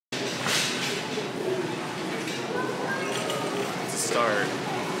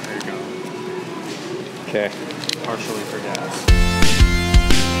Okay. Partially for gas.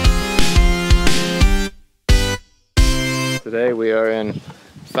 Today we are in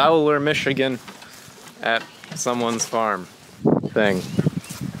Fowler, Michigan at someone's farm thing.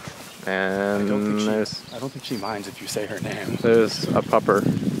 And I don't think she minds if you say her name. there's a pupper.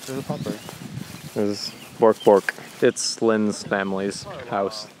 There's a pupper. There's Bork Bork. It's Lynn's family's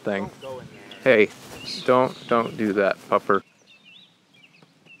house thing. Hey, don't do that, pupper.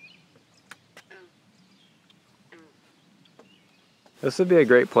 This would be a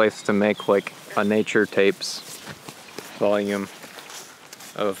great place to make like a nature tapes volume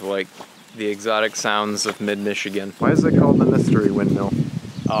of like the exotic sounds of mid-Michigan. Why is it called the Mystery Windmill?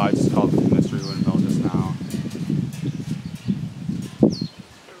 Oh, I just called it the Mystery Windmill just now.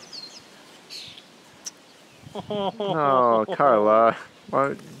 Oh, Carla,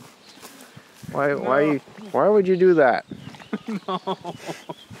 why would you do that? No.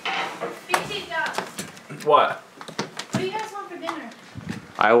 BT Dubs, What? what do you guys want for dinner?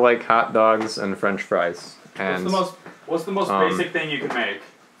 I like hot dogs and French fries. And What's the most basic thing you can make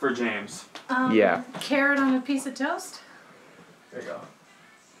for James? Yeah. Carrot on a piece of toast? There you go.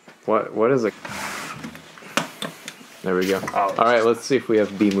 what is it? There we go. Oh, All right, let's see if we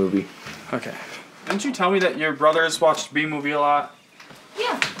have B movie. Okay. Didn't you tell me that your brothers watched B Movie a lot?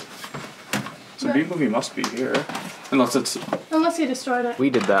 Yeah. So But- B Movie must be here. Unless it's... Unless you destroyed it. We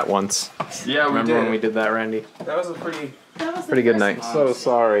did that once. Yeah, Remember when we did that, Randy? That was a pretty... That was the Pretty good first night. one. So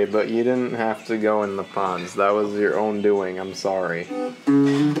sorry, but you didn't have to go in the ponds. That was your own doing. I'm sorry.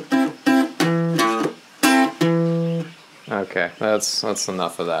 Okay, that's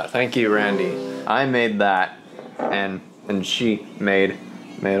enough of that. Thank you, Randy. I made that, and she made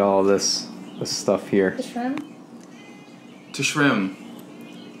all this stuff here. The shrimp? To shrimp.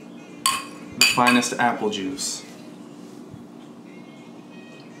 The finest apple juice.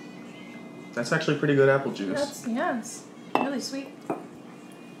 That's actually pretty good apple juice. It's really sweet.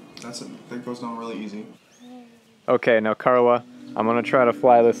 That goes down really easy. Okay, now Carla, I'm gonna try to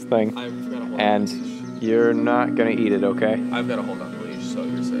fly this thing, I've got to hold and you're not gonna eat it, okay? I've got to hold on the leash, so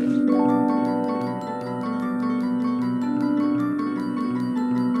you're safe.